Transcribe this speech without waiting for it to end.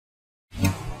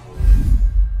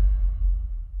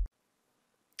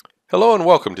Hello and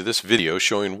welcome to this video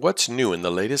showing what's new in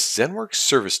the latest ZENworks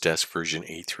Service Desk version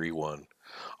 8.3.1.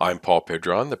 I'm Paul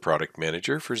Pedron, the product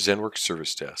manager for ZENworks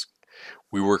Service Desk.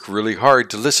 We work really hard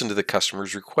to listen to the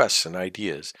customer's requests and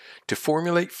ideas to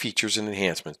formulate features and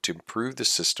enhancements to improve the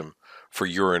system for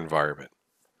your environment.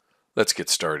 Let's get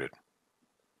started.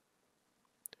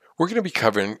 We're going to be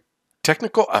covering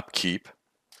technical upkeep,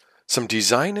 some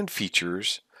design and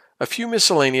features, a few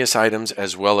miscellaneous items,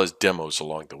 as well as demos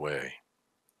along the way.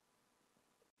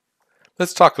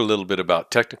 Let's talk a little bit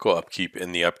about technical upkeep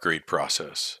in the upgrade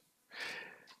process.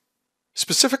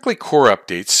 Specifically core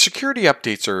updates, security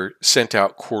updates are sent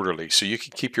out quarterly so you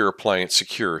can keep your appliance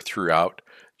secure throughout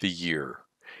the year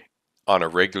on a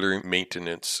regular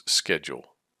maintenance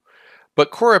schedule. But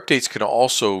core updates can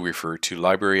also refer to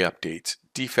library updates,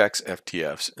 defects,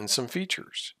 FTFs, and some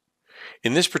features.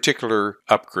 In this particular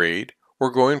upgrade, we're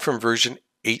going from version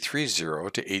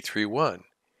 8.3.0 to 8.3.1.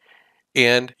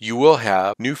 And you will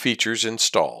have new features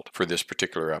installed for this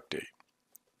particular update.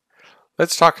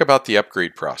 Let's talk about the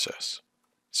upgrade process.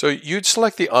 So you'd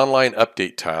select the online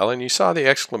update tile and you saw the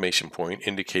exclamation point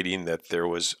indicating that there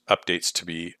was updates to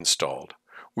be installed.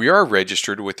 We are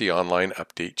registered with the online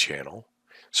update channel,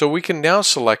 so we can now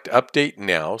select Update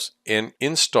Now and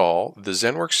install the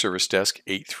ZENworks Service Desk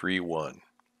 8.3.1.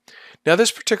 Now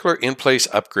this particular in-place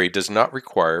upgrade does not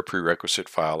require prerequisite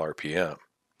file RPM.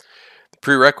 The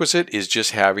prerequisite is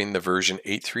just having the version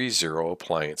 8.3.0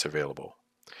 appliance available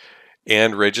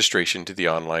and registration to the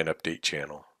online update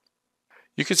channel.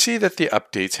 You can see that the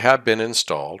updates have been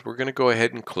installed. We're going to go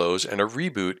ahead and close, and a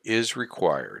reboot is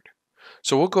required.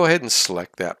 So we'll go ahead and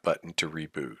select that button to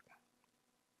reboot.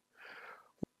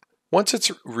 Once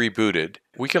it's rebooted,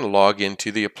 we can log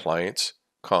into the appliance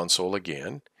console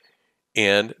again,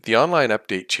 and the online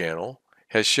update channel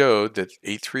has showed that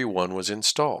 8.3.1 was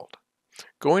installed.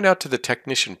 Going out to the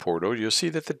technician portal, you'll see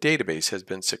that the database has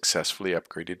been successfully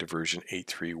upgraded to version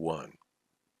 8.3.1.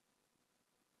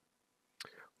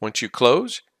 Once you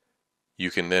close, you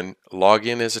can then log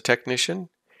in as a technician,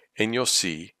 and you'll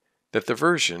see that the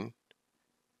version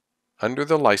under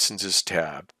the Licenses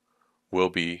tab will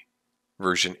be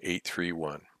version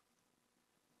 8.3.1.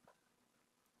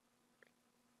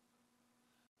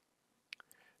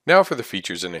 Now for the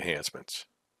features and enhancements.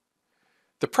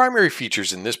 The primary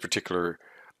features in this particular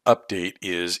update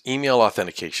is email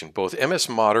authentication, both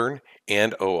MSModern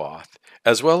and OAuth,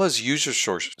 as well as user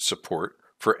source support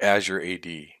for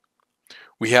AzureAD.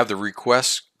 We have the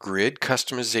request grid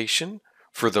customization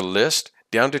for the list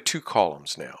down to 2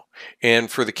 columns now. And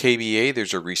for the KBA,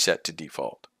 there's a reset to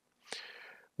default.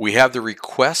 We have the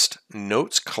request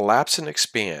notes collapse and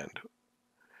expand,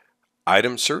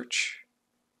 item search,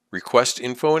 request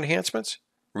info enhancements,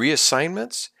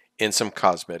 reassignments, and some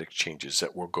cosmetic changes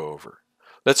that we'll go over.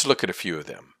 Let's look at a few of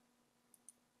them.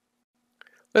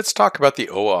 Let's talk about the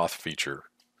OAuth feature.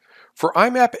 For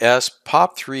IMAP-S,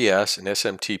 POP3S, and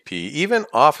SMTP, even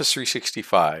Office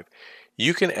 365,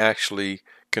 you can actually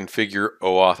configure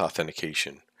OAuth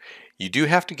authentication. You do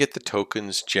have to get the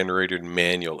tokens generated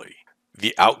manually.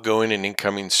 The outgoing and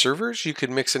incoming servers you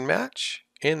can mix and match,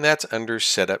 and that's under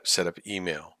Setup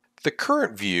Email. The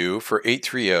current view for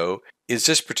 8.3.0 is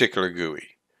this particular GUI.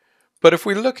 But if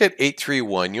we look at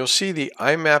 8.3.1, you'll see the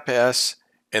IMAP-S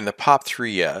and the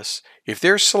POP3S. If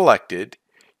they're selected,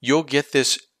 you'll get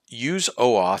this Use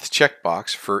OAuth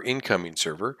checkbox for incoming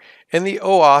server and the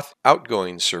OAuth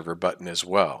outgoing server button as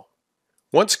well.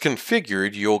 Once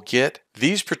configured, you'll get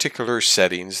these particular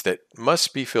settings that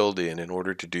must be filled in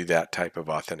order to do that type of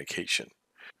authentication.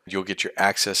 You'll get your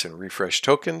access and refresh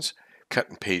tokens, cut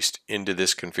and paste into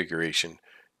this configuration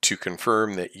to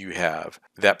confirm that you have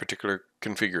that particular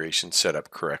configuration set up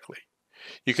correctly.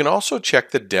 You can also check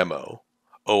the demo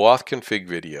OAuth config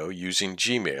video using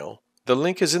Gmail. The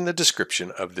link is in the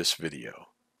description of this video.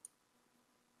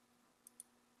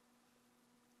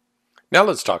 Now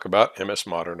let's talk about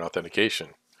MSModern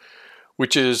Authentication,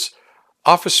 which is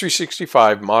Office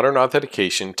 365 Modern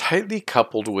Authentication tightly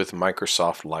coupled with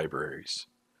Microsoft libraries.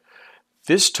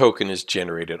 This token is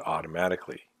generated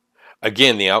automatically.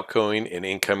 Again, the outgoing and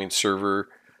incoming server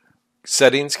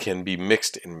settings can be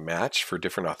mixed and matched for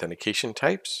different authentication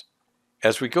types.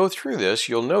 As we go through this,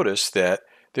 you'll notice that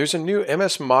there's a new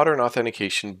MSModern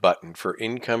Authentication button for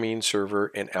incoming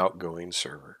server and outgoing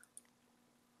server.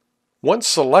 Once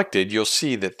selected, you'll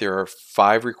see that there are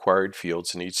 5 required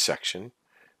fields in each section,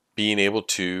 being able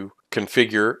to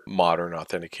configure modern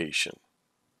authentication.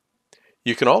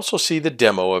 You can also see the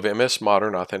demo of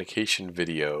MSModern Authentication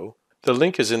video. The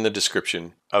link is in the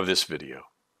description of this video.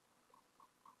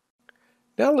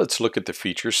 Now let's look at the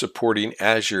feature supporting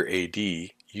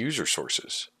AzureAD user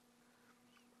sources.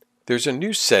 There's a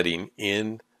new setting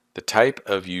in the type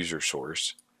of user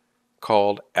source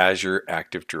called Azure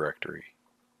Active Directory.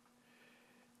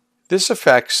 This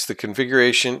affects the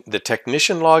configuration, the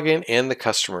technician login, and the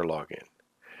customer login.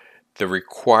 The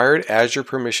required Azure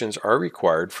permissions are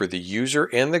required for the user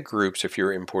and the groups if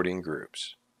you're importing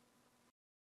groups.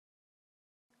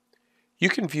 You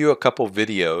can view a couple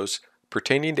videos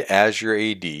pertaining to Azure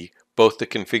AD, both the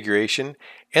configuration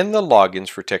and the logins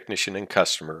for technician and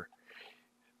customer.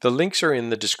 The links are in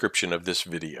the description of this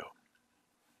video.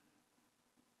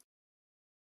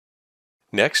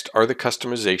 Next are the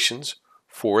customizations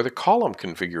for the column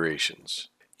configurations.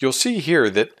 You'll see here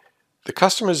that the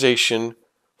customization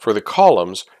for the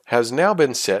columns has now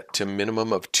been set to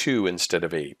minimum of 2 instead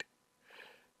of 8.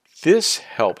 This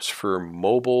helps for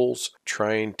mobiles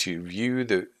trying to view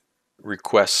the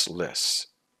requests lists.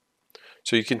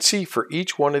 So you can see for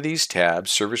each one of these tabs,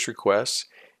 service requests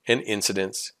and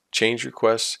incidents, change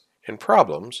requests, and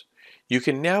problems, you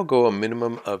can now go a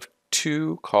minimum of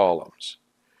 2 columns.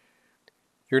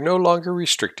 You're no longer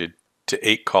restricted to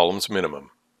 8 columns minimum.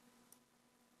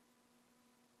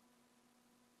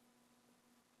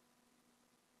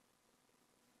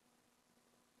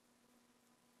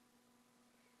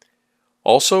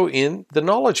 Also in the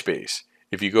knowledge base,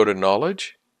 if you go to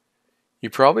knowledge, you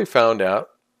probably found out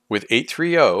with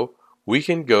 8.3.0 we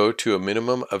can go to a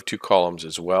minimum of 2 columns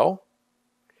as well.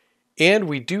 And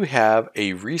we do have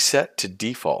a reset to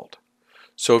default.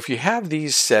 So if you have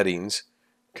these settings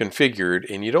configured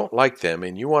and you don't like them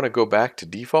and you want to go back to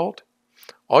default,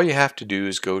 all you have to do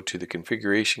is go to the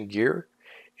configuration gear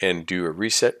and do a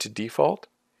reset to default,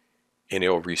 and it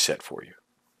will reset for you.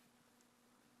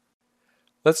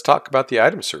 Let's talk about the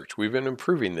item search. We've been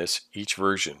improving this each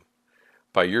version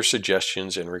by your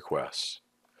suggestions and requests.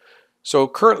 So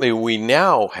currently we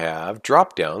now have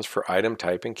drop downs for item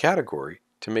type and category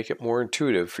to make it more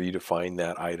intuitive for you to find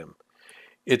that item.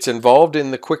 It's involved in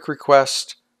the quick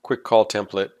request, quick call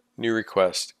template, new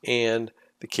request, and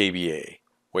the KBA,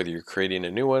 whether you're creating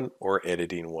a new one or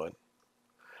editing one.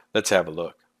 Let's have a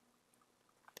look.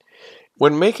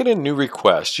 When making a new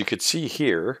request, you could see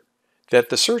here that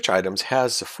the search items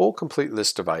has the full complete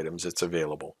list of items that's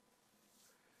available.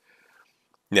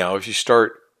 Now if you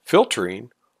start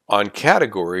filtering on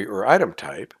category or item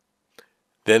type,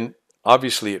 then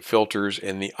obviously it filters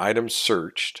and the items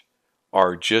searched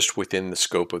are just within the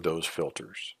scope of those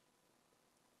filters.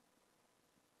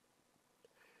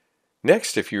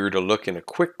 Next, if you were to look in a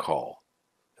quick call,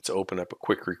 let's open up a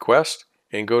quick request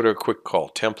and go to a quick call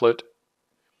template.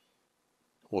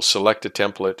 We'll select a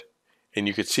template and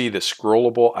you can see the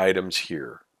scrollable items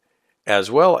here,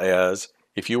 as well as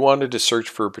if you wanted to search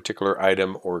for a particular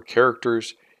item or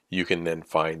characters, you can then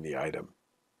find the item.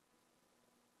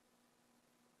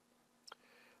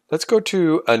 Let's go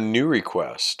to a new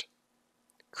request.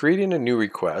 Creating a new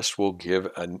request will give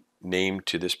a name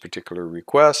to this particular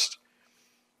request,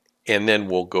 and then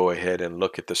we'll go ahead and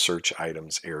look at the search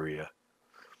items area.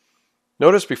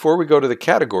 Notice before we go to the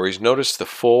categories, notice the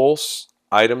full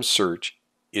item search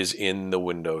is in the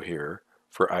window here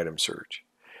for item search.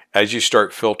 As you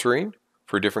start filtering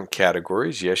for different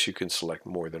categories, yes, you can select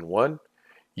more than one.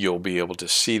 You'll be able to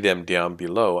see them down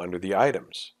below under the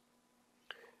items.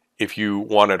 If you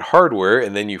wanted hardware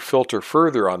and then you filter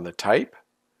further on the type,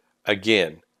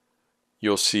 again,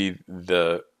 you'll see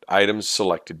the items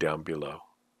selected down below.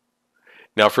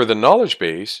 Now for the knowledge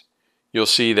base, you'll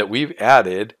see that we've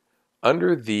added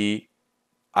under the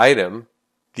item,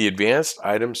 the advanced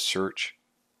item search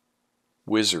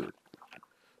wizard.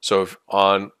 So if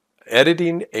on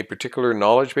editing a particular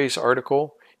knowledge base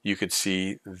article, you could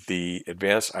see the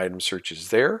advanced item searches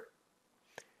there,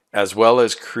 as well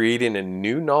as creating a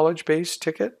new knowledge base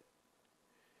ticket.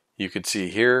 You could see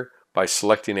here by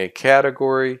selecting a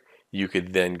category, you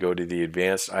could then go to the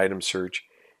advanced item search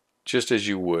just as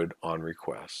you would on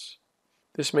requests.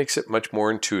 This makes it much more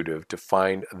intuitive to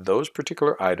find those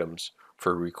particular items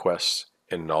for requests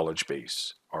and knowledge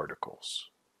base articles.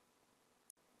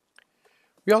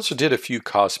 We also did a few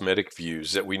cosmetic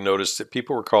views that we noticed that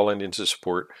people were calling into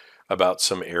support about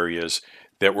some areas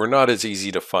that were not as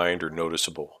easy to find or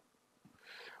noticeable.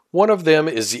 One of them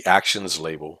is the actions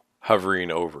label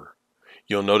hovering over.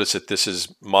 You'll notice that this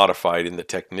is modified in the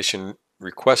technician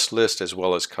request list as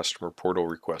well as customer portal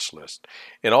request list.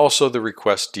 And also the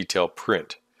request detail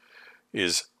print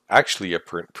is actually a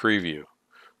print preview.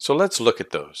 So let's look at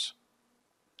those.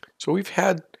 So we've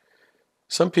had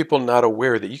some people not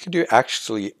aware that you can do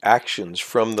actually actions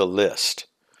from the list.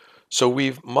 So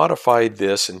we've modified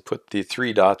this and put the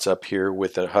 3 dots up here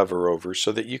with a hover over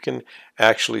so that you can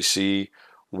actually see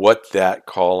what that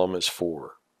column is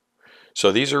for.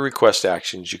 So these are request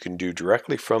actions you can do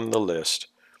directly from the list,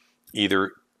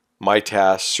 either My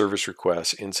Tasks, Service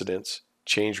Requests, Incidents,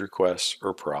 Change Requests,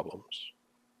 or Problems.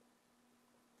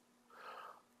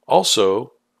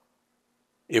 Also,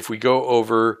 if we go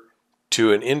over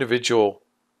to an individual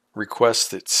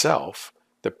request itself,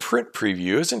 the print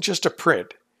preview isn't just a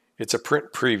print, it's a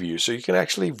print preview. So you can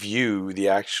actually view the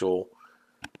actual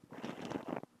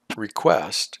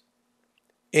request,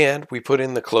 and we put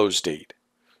in the close date.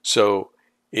 So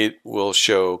it will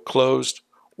show closed,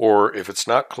 or if it's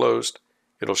not closed,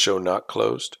 it'll show not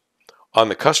closed. On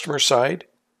the customer side,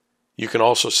 you can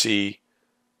also see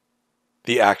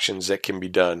the actions that can be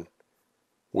done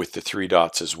with the 3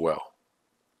 dots as well.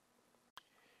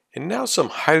 And now some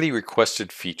highly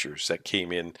requested features that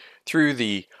came in through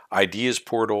the Ideas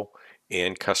portal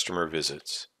and customer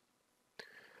visits.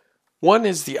 One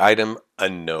is the item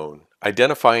unknown,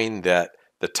 identifying that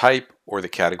the type or the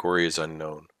category is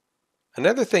unknown.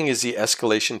 Another thing is the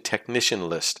escalation technician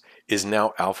list is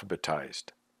now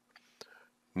alphabetized.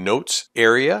 Notes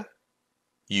area,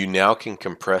 you now can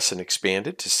compress and expand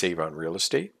it to save on real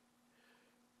estate.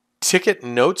 Ticket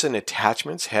notes and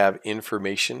attachments have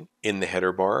information in the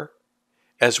header bar,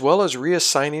 as well as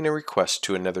reassigning a request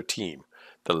to another team,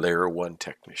 the Layer 1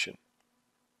 technician.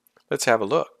 Let's have a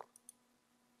look.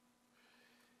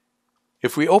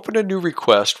 If we open a new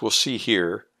request, we'll see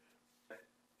here,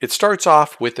 it starts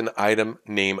off with an item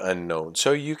name unknown,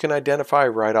 so you can identify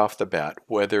right off the bat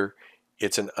whether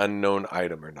it's an unknown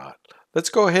item or not. Let's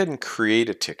go ahead and create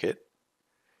a ticket.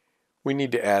 We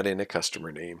need to add in a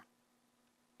customer name.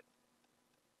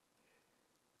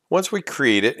 Once we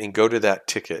create it and go to that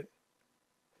ticket,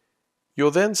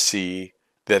 you'll then see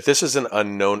that this is an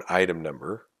unknown item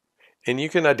number, and you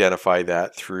can identify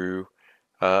that through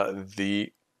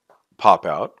the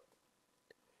pop-out.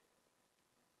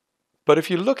 But if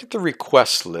you look at the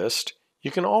request list,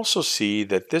 you can also see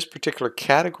that this particular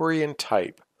category and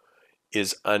type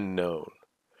is unknown.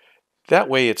 That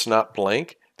way it's not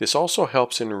blank. This also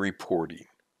helps in reporting,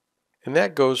 and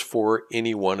that goes for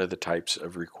any one of the types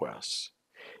of requests.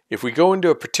 If we go into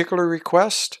a particular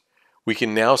request, we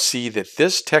can now see that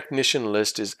this technician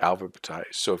list is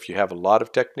alphabetized. So if you have a lot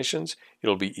of technicians,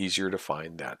 it'll be easier to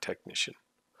find that technician.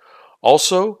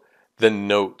 Also, the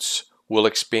notes will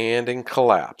expand and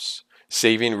collapse,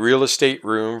 saving real estate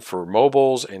room for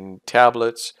mobiles and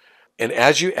tablets. And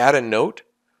as you add a note,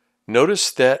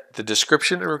 notice that the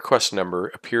description and request number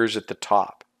appears at the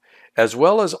top, as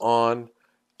well as on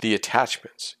the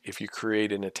attachments if you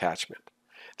create an attachment.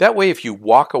 That way, if you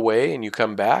walk away and you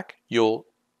come back, you'll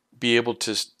be able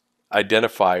to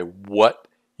identify what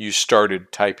you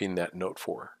started typing that note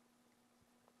for.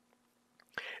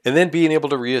 And then being able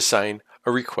to reassign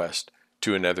a request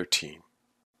to another team.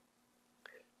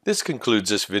 This concludes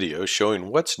this video showing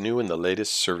what's new in the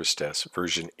latest Service Desk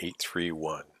version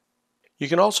 8.3.1. You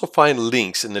can also find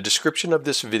links in the description of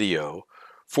this video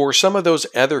for some of those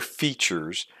other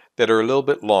features that are a little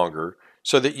bit longer,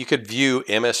 so that you could view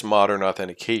MSModern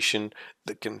Authentication,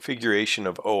 the configuration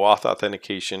of OAuth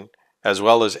Authentication, as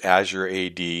well as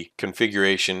AzureAD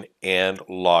configuration and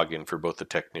login for both the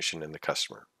technician and the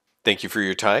customer. Thank you for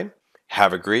your time.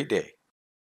 Have a great day.